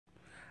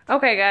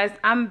Okay, guys,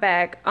 I'm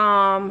back.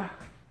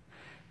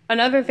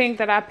 Another thing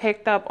that I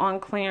picked up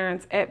on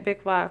clearance at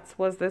Big Lots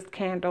was this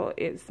candle.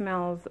 It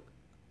smells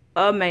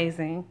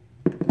amazing.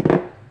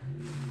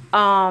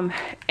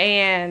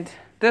 And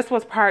this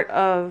was part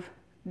of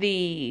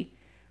the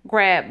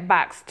grab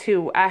box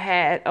too. I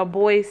had a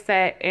boy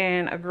set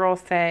and a girl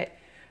set,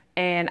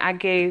 and I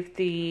gave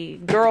the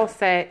girl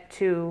set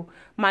to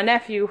my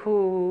nephew,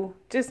 who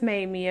just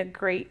made me a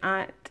great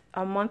aunt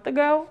a month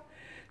ago.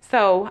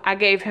 So I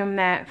gave him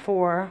that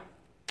for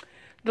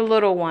the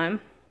little one.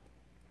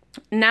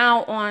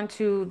 Now on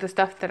to the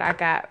stuff that I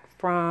got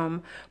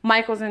from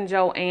Michael's and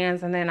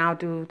Joann's, and then I'll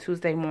do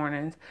Tuesday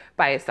mornings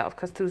by itself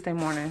because Tuesday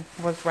morning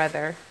was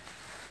rather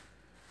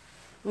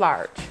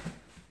large.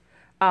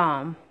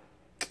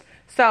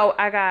 So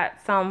I got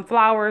some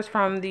flowers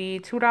from the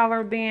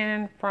 $2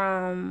 bin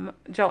from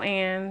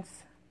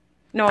Joann's.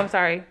 No, I'm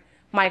sorry,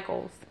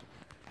 Michael's.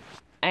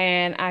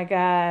 And I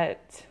got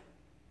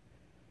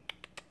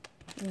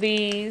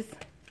these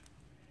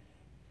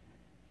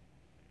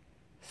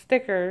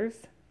stickers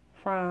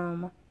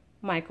from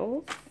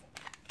Michael's,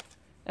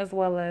 as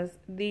well as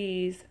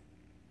these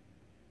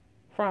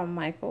from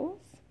Michael's.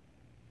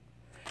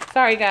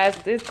 Sorry guys,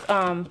 this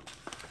I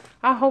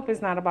hope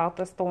it's not about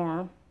the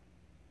storm.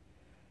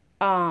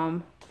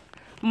 My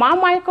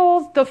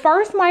Michael's, the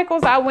first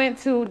Michael's I went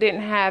to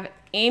didn't have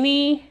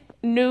any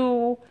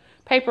new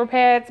paper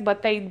pads,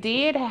 but they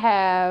did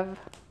have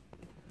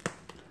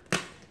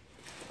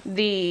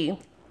the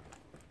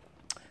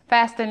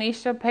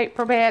Fastinisha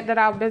paper pad that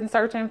I've been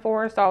searching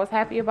for, so I was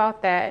happy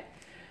about that.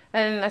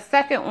 And the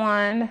second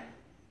one,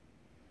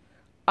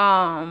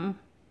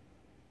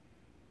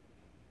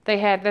 they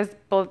had this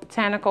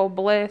Botanical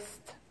Bliss,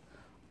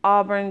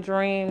 Auburn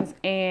Dreams,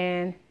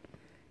 and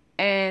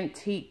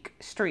Antique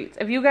Streets.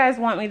 If you guys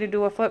want me to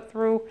do a flip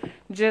through,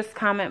 just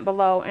comment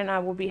below and I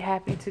will be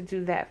happy to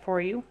do that for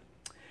you.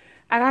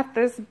 I got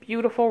this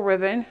beautiful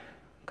ribbon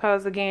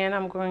because, again,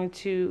 I'm going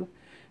to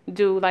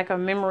do like a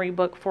memory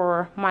book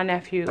for my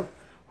nephew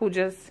who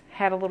just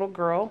had a little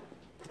girl.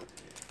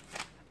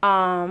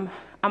 I'm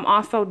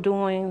also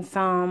doing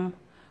some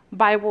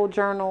Bible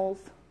journals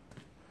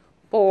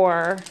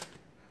for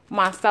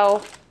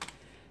myself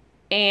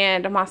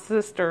and my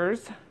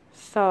sisters.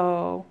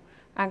 So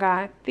I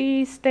got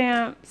these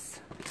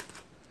stamps.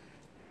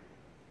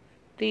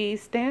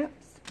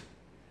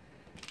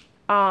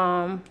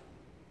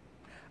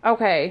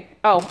 Okay.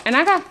 Oh, and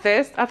I got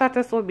this. I thought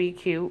this would be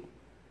cute.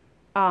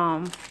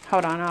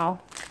 Hold on, I'll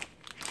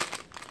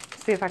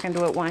see if I can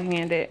do it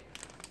one-handed.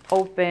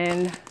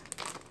 Open.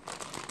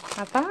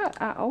 I thought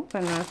I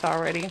opened this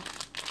already.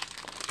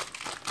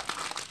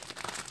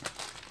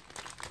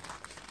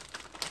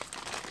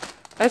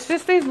 It's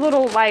just these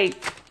little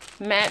like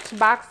match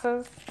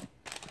boxes.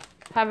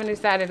 Haven't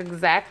decided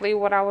exactly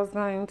what I was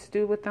going to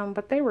do with them,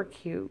 but they were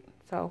cute.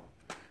 So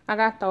I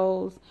got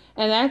those.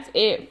 And that's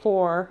it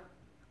for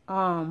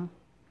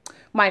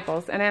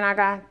Michael's. And then I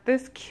got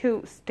this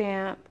cute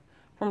stamp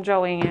from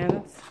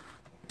Joann's.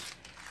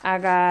 I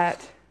got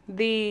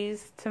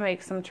these to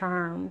make some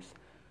charms.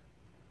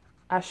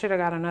 I should have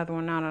got another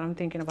one now that I'm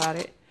thinking about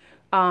it.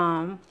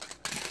 And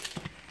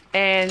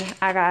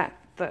I got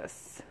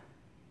this.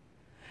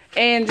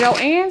 And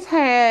Joann's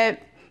had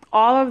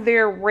all of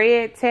their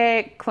red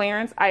tag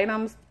clearance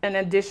items an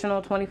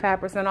additional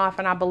 25% off,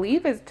 and I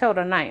believe it's till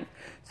the 9th.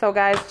 So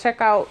guys,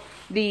 check out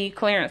the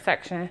clearance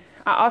section.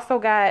 I also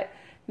got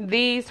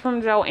these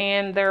from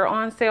Joann. They're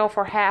on sale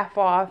for half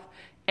off,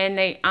 and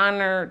they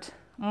honored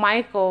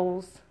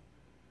Michael's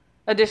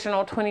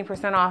additional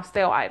 20% off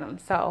sale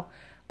items. So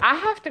I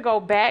have to go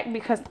back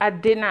because I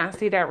did not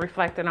see that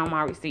reflected on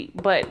my receipt,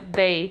 but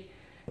they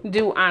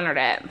do honor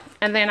that.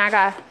 And then I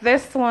got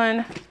this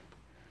one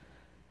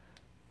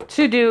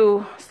to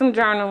do some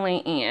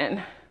journaling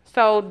in.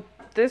 So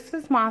this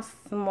is my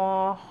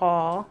small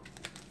haul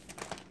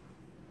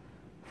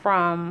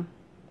from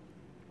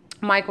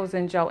Michael's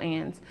and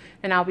Joann's,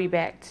 and I'll be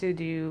back to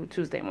do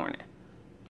Tuesday morning.